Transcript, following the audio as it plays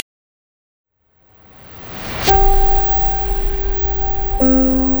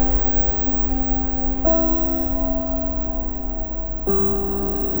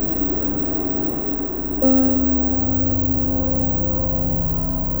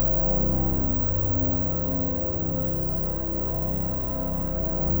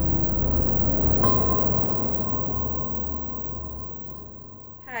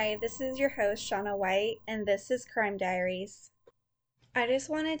Hi, this is your host, Shauna White, and this is Crime Diaries. I just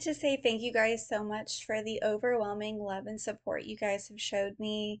wanted to say thank you guys so much for the overwhelming love and support you guys have showed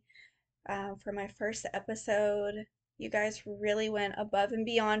me for my first episode. You guys really went above and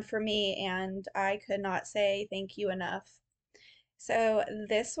beyond for me, and I could not say thank you enough. So,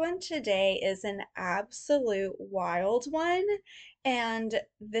 this one today is an absolute wild one, and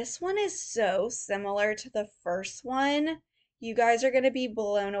this one is so similar to the first one. You guys are going to be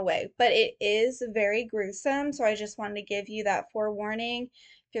blown away, but it is very gruesome, so I just wanted to give you that forewarning.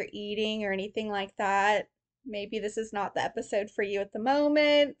 If you're eating or anything like that, maybe this is not the episode for you at the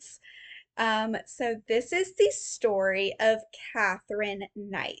moment. So this is the story of Katherine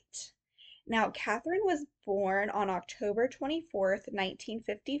Knight. Now, Catherine was born on October 24th,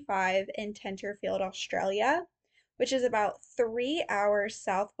 1955, in Tenterfield, Australia, which is about 3 hours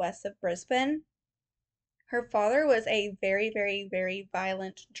southwest of Brisbane. Her father was a very, very, very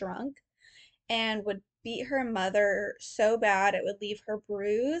violent drunk and would beat her mother so bad it would leave her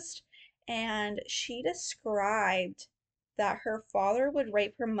bruised. And she described that her father would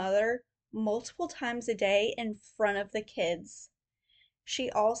rape her mother multiple times a day in front of the kids. She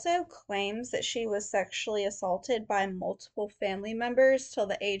also claims that she was sexually assaulted by multiple family members till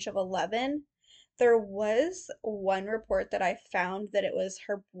the age of 11. There was one report that I found that it was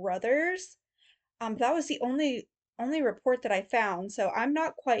her brothers. That was the only report that I found, so I'm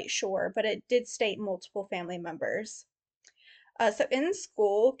not quite sure, but it did state multiple family members. So in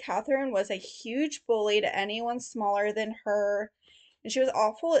school, Catherine was a huge bully to anyone smaller than her, and she was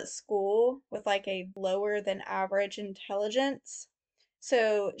awful at school with like a lower than average intelligence.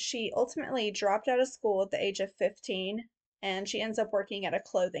 So she ultimately dropped out of school at the age of 15, and she ends up working at a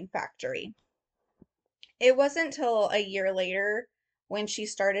clothing factory. It wasn't till a year later when she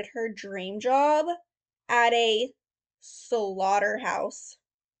started her dream job at a slaughterhouse.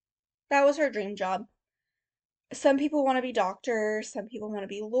 That was her dream job. Some people want to be doctors, some people want to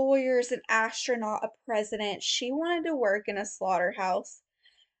be lawyers, an astronaut, a president. She wanted to work in a slaughterhouse.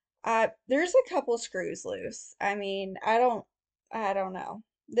 There's a couple screws loose. I don't know.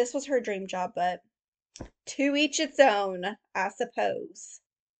 This was her dream job, but to each its own, I suppose.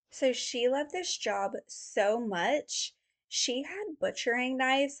 So she loved this job so much, she had butchering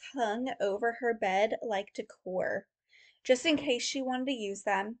knives hung over her bed like decor, just in case she wanted to use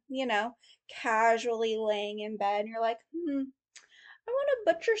them, casually laying in bed. And you're like, I want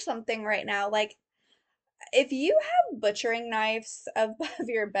to butcher something right now. Like, if you have butchering knives above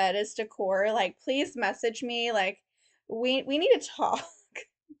your bed as decor, like, please message me. Like, we need to talk.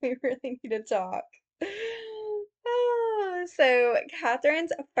 We really need to talk. So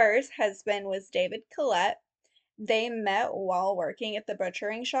Catherine's first husband was David Collette. They met while working at the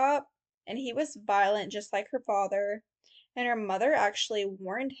butchering shop, and he was violent just like her father. And her mother actually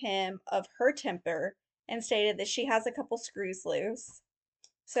warned him of her temper and stated that she has a couple screws loose.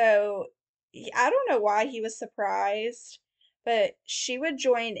 So I don't know why he was surprised, but she would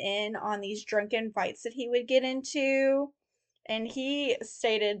join in on these drunken fights that he would get into, and he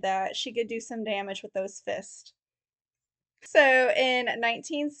stated that she could do some damage with those fists. So in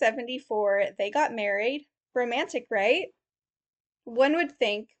 1974, they got married. Romantic, right? One would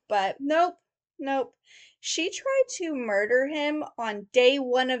think, but nope, nope. She tried to murder him on day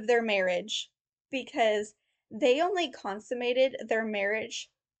one of their marriage because they only consummated their marriage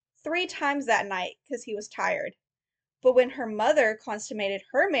 3 times that night because he was tired. But when her mother consummated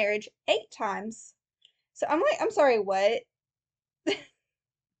her marriage 8 times, so I'm like, I'm sorry, what?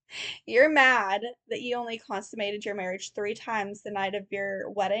 You're mad that you only consummated your marriage 3 times the night of your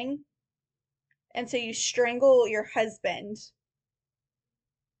wedding, and so you strangle your husband.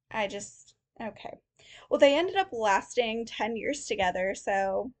 Okay. Well, they ended up lasting 10 years together,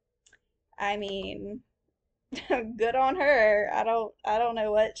 so I mean, good on her. I don't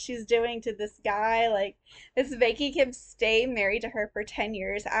know what she's doing to this guy. Like, this Vicky can stay married to her for 10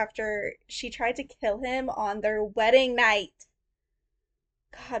 years after she tried to kill him on their wedding night.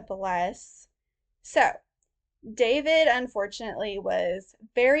 God bless. So, David unfortunately was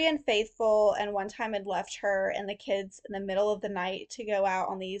very unfaithful and one time had left her and the kids in the middle of the night to go out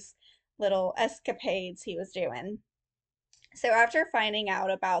on these little escapades he was doing. So after finding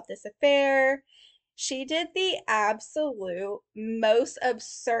out about this affair, she did the absolute most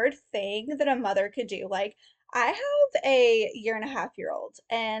absurd thing that a mother could do. Like, I have a year-and-a-half-year-old,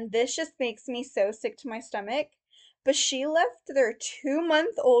 and this just makes me so sick to my stomach. But she left their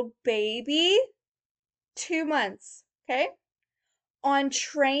 2-month-old baby, 2 months, okay, on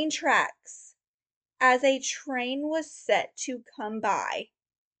train tracks as a train was set to come by.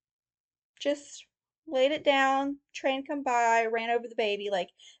 Just laid it down, train come by, ran over the baby. Like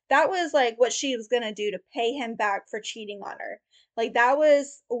that was like what she was gonna do to pay him back for cheating on her. Like that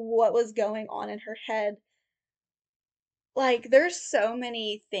was what was going on in her head. Like there's so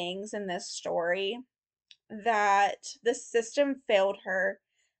many things in this story that the system failed her.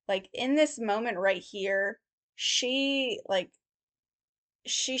 Like in this moment right here, she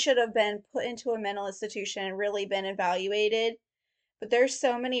should have been put into a mental institution and really been evaluated. But there's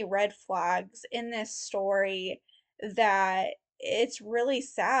so many red flags in this story that it's really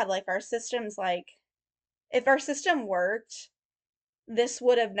sad. Like our system's like, if our system worked, this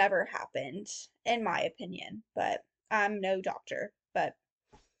would have never happened, in my opinion. But I'm no doctor. But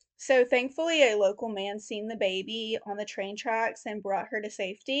so thankfully, a local man seen the baby on the train tracks and brought her to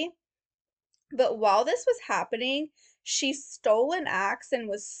safety. But while this was happening, she stole an axe and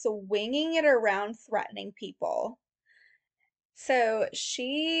was swinging it around, threatening people. So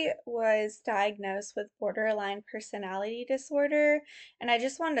she was diagnosed with borderline personality disorder, and I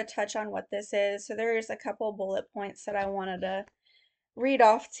just wanted to touch on what this is. So there's a couple bullet points that I wanted to read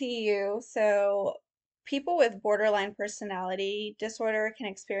off to you. So people with borderline personality disorder can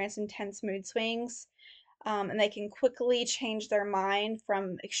experience intense mood swings, and they can quickly change their mind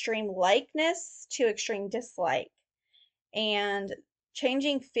from extreme likeness to extreme dislike. And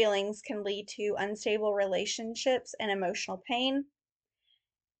changing feelings can lead to unstable relationships and emotional pain.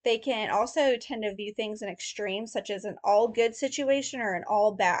 They can also tend to view things in extremes, such as an all good situation or an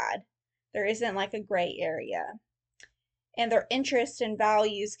all bad. There isn't like a gray area. And their interests and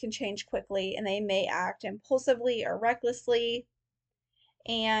values can change quickly, and they may act impulsively or recklessly.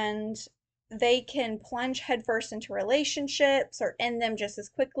 And they can plunge headfirst into relationships or end them just as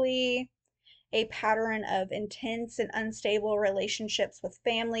quickly. A pattern of intense and unstable relationships with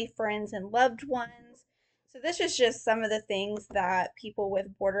family, friends, and loved ones. So, this is just some of the things that people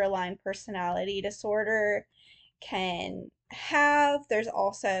with borderline personality disorder can have. There's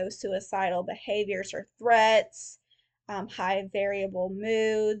also suicidal behaviors or threats, high variable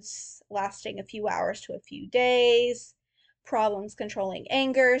moods lasting a few hours to a few days, problems controlling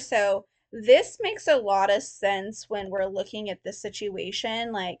anger. So, this makes a lot of sense when we're looking at the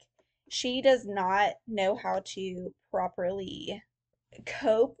situation. Like, she does not know how to properly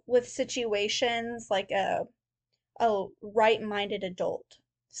cope with situations like a right-minded adult.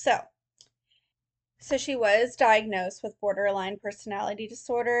 So she was diagnosed with borderline personality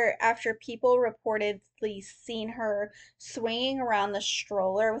disorder after people reportedly seen her swinging around the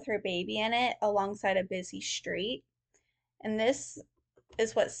stroller with her baby in it alongside a busy street. And this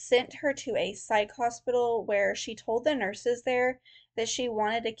is what sent her to a psych hospital where she told the nurses there that she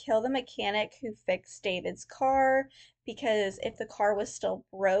wanted to kill the mechanic who fixed David's car because if the car was still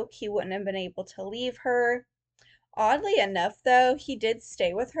broke, he wouldn't have been able to leave her. Oddly enough, though, he did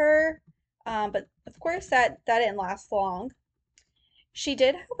stay with her, but of course that didn't last long. She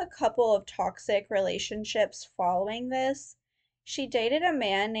did have a couple of toxic relationships following this. She dated a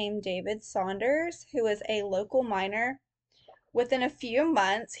man named David Saunders, who was a local miner. Within a few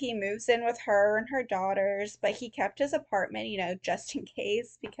months, he moves in with her and her daughters, but he kept his apartment, just in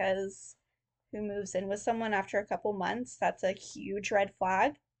case, because who moves in with someone after a couple months? That's a huge red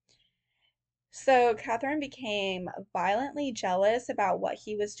flag. So Catherine became violently jealous about what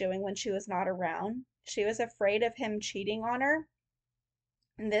he was doing when she was not around. She was afraid of him cheating on her,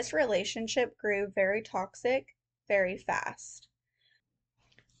 and this relationship grew very toxic very fast.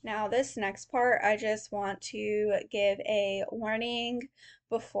 Now, this next part, I just want to give a warning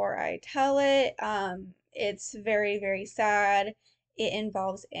before I tell it. It's very, very sad. It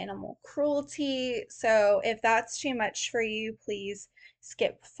involves animal cruelty. So, if that's too much for you, please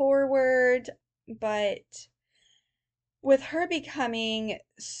skip forward. But with her becoming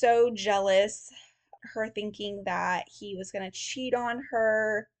so jealous, her thinking that he was going to cheat on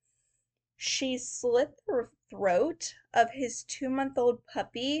her, she slit the throat of his 2 month old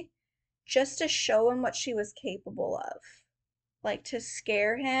puppy just to show him what she was capable of, like to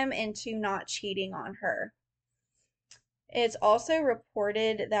scare him into not cheating on her. It's also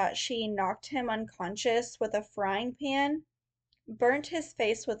reported that she knocked him unconscious with a frying pan, burnt his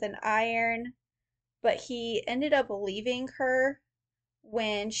face with an iron, but he ended up leaving her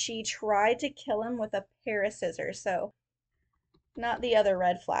when she tried to kill him with a pair of scissors. So, not the other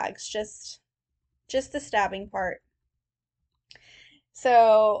red flags, just the stabbing part.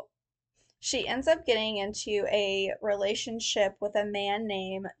 So, she ends up getting into a relationship with a man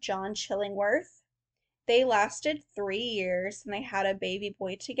named John Chillingworth. They lasted 3 years and they had a baby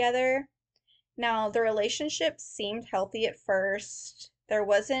boy together. Now, the relationship seemed healthy at first. There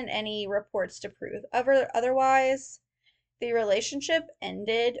wasn't any reports to prove otherwise. The relationship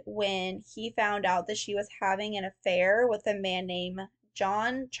ended when he found out that she was having an affair with a man named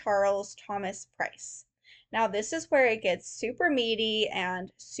John Charles Thomas Price. Now, this is where it gets super meaty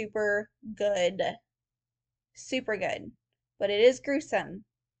and super good. Super good. But it is gruesome.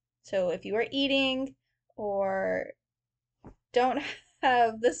 So if you are eating or don't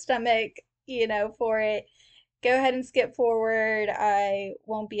have the stomach, for it, go ahead and skip forward. I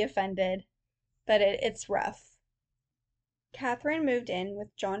won't be offended, but it's rough. Katherine moved in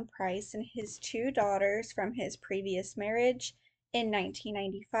with John Price and his two daughters from his previous marriage in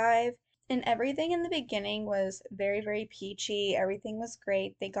 1995. And everything in the beginning was very, very peachy. Everything was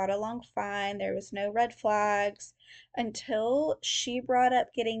great. They got along fine. There was no red flags until she brought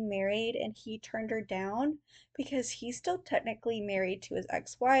up getting married and he turned her down because he's still technically married to his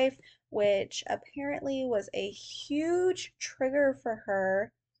ex-wife, which apparently was a huge trigger for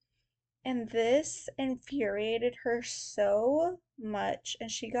her. And this infuriated her so much, and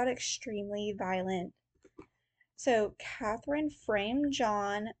she got extremely violent. So Katherine framed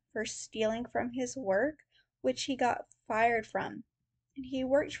John for stealing from his work, which he got fired from. And he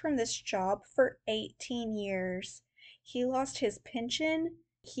worked from this job for 18 years. He lost his pension.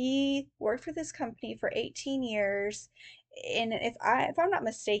 He worked for this company for 18 years. And if I'm not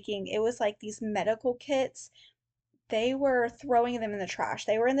mistaken, it was like these medical kits, they were throwing them in the trash.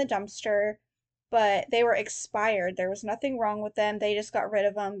 They were in the dumpster, but they were expired. There was nothing wrong with them. They just got rid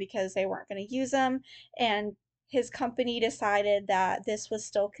of them because they weren't going to use them. And his company decided that this was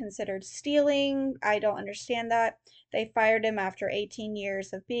still considered stealing. I don't understand that. They fired him after 18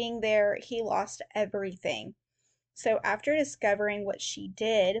 years of being there. He lost everything. So after discovering what she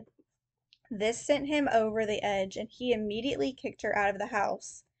did, this sent him over the edge and he immediately kicked her out of the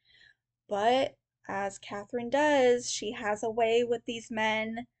house. But as Katherine does, she has a way with these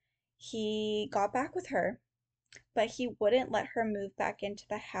men. He got back with her, but he wouldn't let her move back into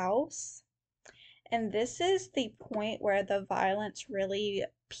the house. And this is the point where the violence really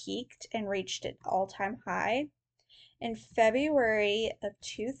peaked and reached an all-time high. In February of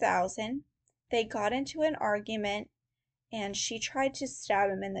 2000, they got into an argument and she tried to stab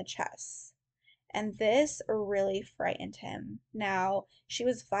him in the chest. And this really frightened him. Now, she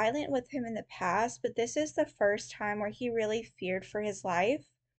was violent with him in the past, but this is the first time where he really feared for his life.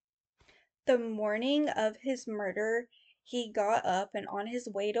 The morning of his murder, he got up and on his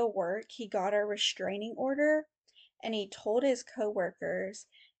way to work, he got a restraining order and he told his coworkers,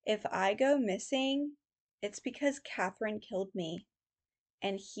 "If I go missing, it's because Katherine killed me."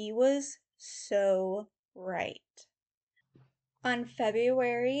 And he was so right. On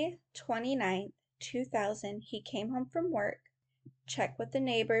February 29th, 2000, he came home from work, checked with the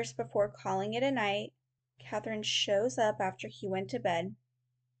neighbors before calling it a night. Katherine shows up after he went to bed,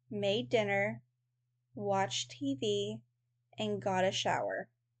 made dinner, watched TV, and got a shower.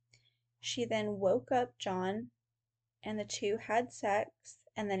 She then woke up John, and the two had sex,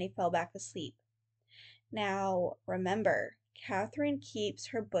 and then he fell back asleep. Now, remember, Katherine keeps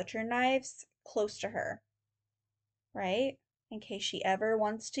her butcher knives close to her, right? In case she ever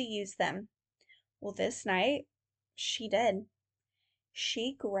wants to use them. Well, this night, she did.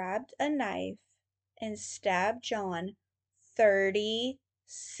 She grabbed a knife and stabbed John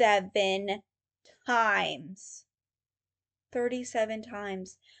 37 times. 37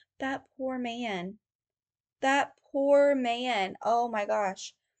 times. That poor man. That poor man. Oh my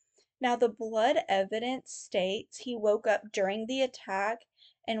gosh. Now, the blood evidence states he woke up during the attack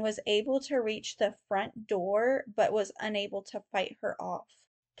and was able to reach the front door but was unable to fight her off.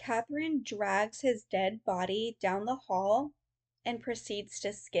 Katherine drags his dead body down the hall and proceeds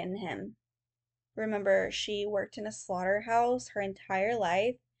to skin him. Remember, she worked in a slaughterhouse her entire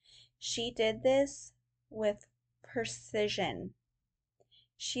life. She did this with precision.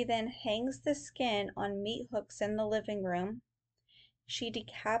 She then hangs the skin on meat hooks in the living room. She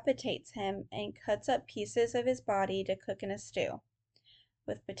decapitates him and cuts up pieces of his body to cook in a stew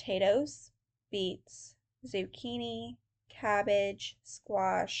with potatoes, beets, zucchini, cabbage,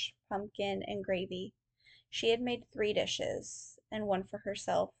 squash, pumpkin, and gravy. She had made 3 dishes and one for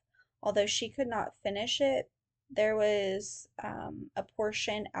herself. Although she could not finish it, there was a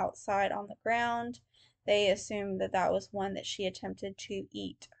portion outside on the ground. They assumed that that was one that she attempted to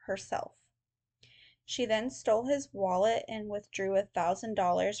eat herself. She then stole his wallet and withdrew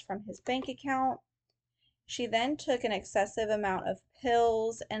 $1,000 from his bank account. She then took an excessive amount of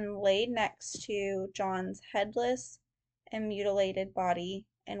pills and laid next to John's headless and mutilated body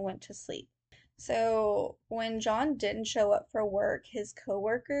and went to sleep. So when John didn't show up for work, his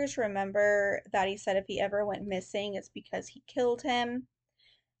coworkers remember that he said if he ever went missing, it's because he killed him.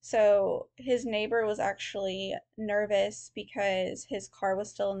 So his neighbor was actually nervous because his car was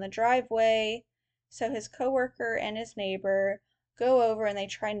still in the driveway. So his coworker and his neighbor go over and they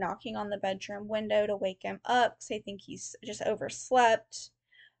try knocking on the bedroom window to wake him up because they think he's just overslept.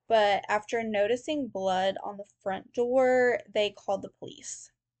 But after noticing blood on the front door, they called the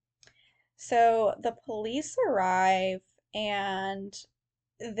police. So the police arrive and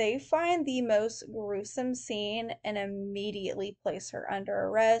they find the most gruesome scene and immediately place her under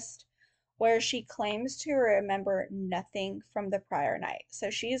arrest, where she claims to remember nothing from the prior night.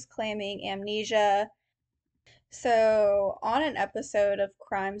 So she's claiming amnesia. So, on an episode of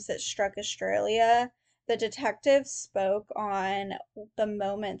Crimes That Struck Australia, the detective spoke on the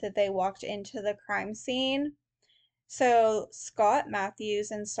moment that they walked into the crime scene. So, Scott Matthews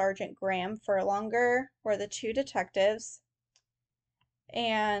and Sergeant Graham Furlonger were the two detectives,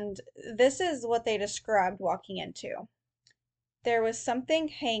 and this is what they described walking into. There was something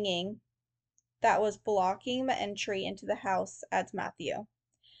hanging that was blocking the entry into the house, adds Matthew.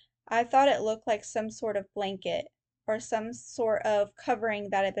 I thought it looked like some sort of blanket or some sort of covering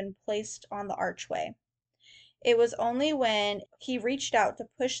that had been placed on the archway. It was only when he reached out to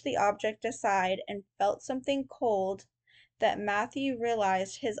push the object aside and felt something cold that Matthew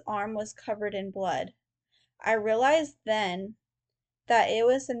realized his arm was covered in blood. I realized then that it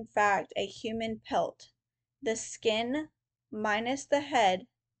was in fact a human pelt, the skin minus the head,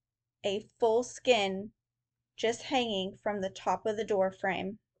 a full skin just hanging from the top of the door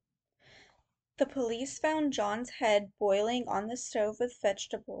frame. The police found John's head boiling on the stove with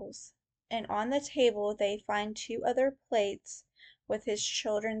vegetables, and on the table they find two other plates with his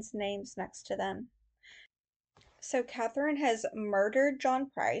children's names next to them. So Katherine has murdered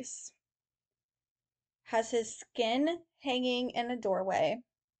John Price, has his skin hanging in a doorway,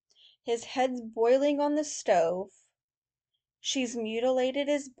 his head's boiling on the stove, she's mutilated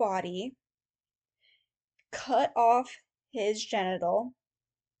his body, cut off his genital,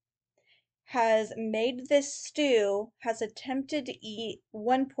 has made this stew, has attempted to eat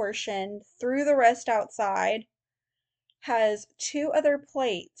one portion, threw the rest outside, has two other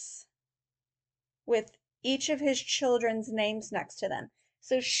plates with each of his children's names next to them.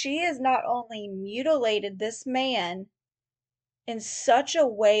 So she has not only mutilated this man in such a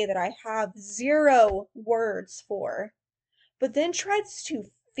way that I have zero words for, but then tries to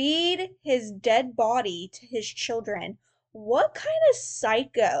feed his dead body to his children. What kind of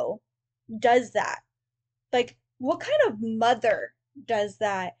psycho does that? Like, what kind of mother does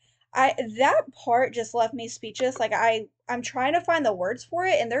that? That part just left me speechless. Like I'm trying to find the words for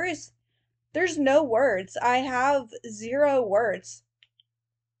it and there's no words. I have zero words.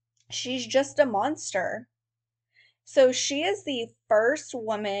 She's just a monster. So she is the first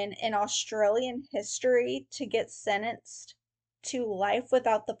woman in Australian history to get sentenced to life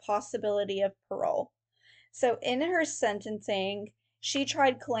without the possibility of parole. So in her sentencing, she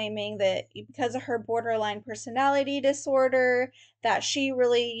tried claiming that because of her borderline personality disorder, that she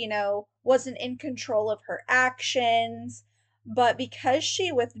really, wasn't in control of her actions. But because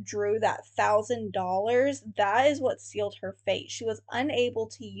she withdrew that $1,000, that is what sealed her fate. She was unable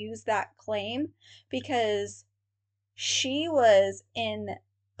to use that claim because she was in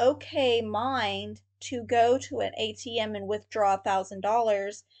okay mind to go to an ATM and withdraw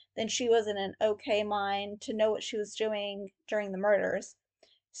 $1,000, then she was in an okay mind to know what she was doing during the murders.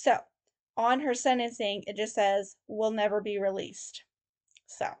 So, on her sentencing, it just says, will never be released.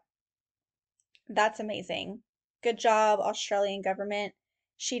 So, that's amazing. Good job, Australian government.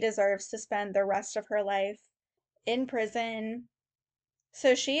 She deserves to spend the rest of her life in prison.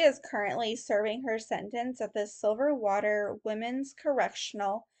 So she is currently serving her sentence at the Silverwater Women's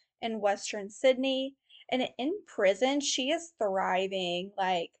Correctional in Western Sydney. And in prison, she is thriving.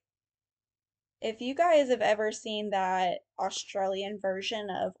 Like, if you guys have ever seen that Australian version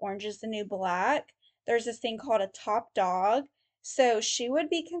of Orange is the New Black, there's this thing called a top dog. So she would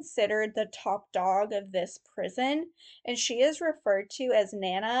be considered the top dog of this prison, and she is referred to as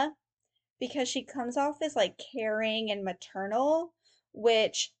Nana because she comes off as like caring and maternal,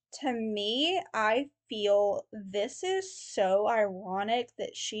 which to me, I feel this is so ironic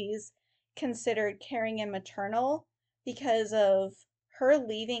that she's considered caring and maternal because of her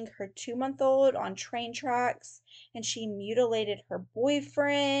leaving her 2 month old on train tracks and she mutilated her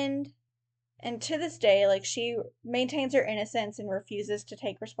boyfriend. And to this day, like she maintains her innocence and refuses to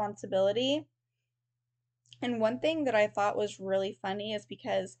take responsibility. And one thing that I thought was really funny is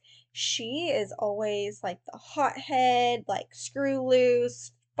because she is always like the hothead, like screw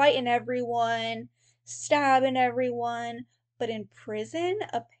loose, fighting everyone, stabbing everyone. But in prison,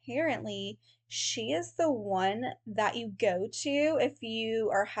 apparently, she is the one that you go to if you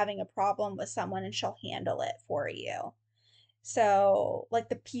are having a problem with someone and she'll handle it for you. So, like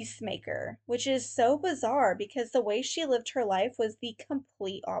the peacemaker, which is so bizarre because the way she lived her life was the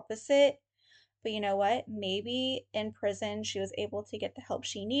complete opposite. But you know what? Maybe in prison she was able to get the help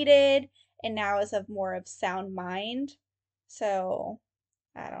she needed and now is of more of sound mind. So,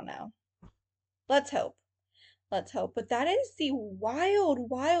 I don't know. Let's hope. Let's hope. But that is the wild,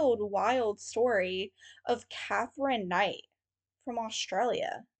 wild, wild story of Katherine Knight from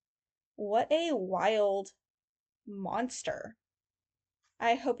Australia. What a wild monster.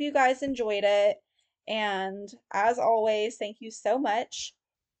 I hope you guys enjoyed it. And as always, thank you so much.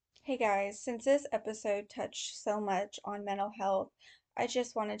 Hey guys, since this episode touched so much on mental health, I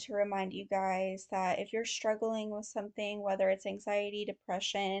just wanted to remind you guys that if you're struggling with something, whether it's anxiety,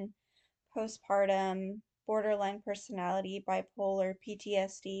 depression, postpartum, borderline personality, bipolar,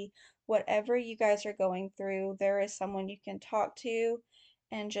 PTSD, whatever you guys are going through, there is someone you can talk to.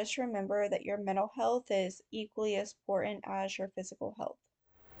 And just remember that your mental health is equally as important as your physical health.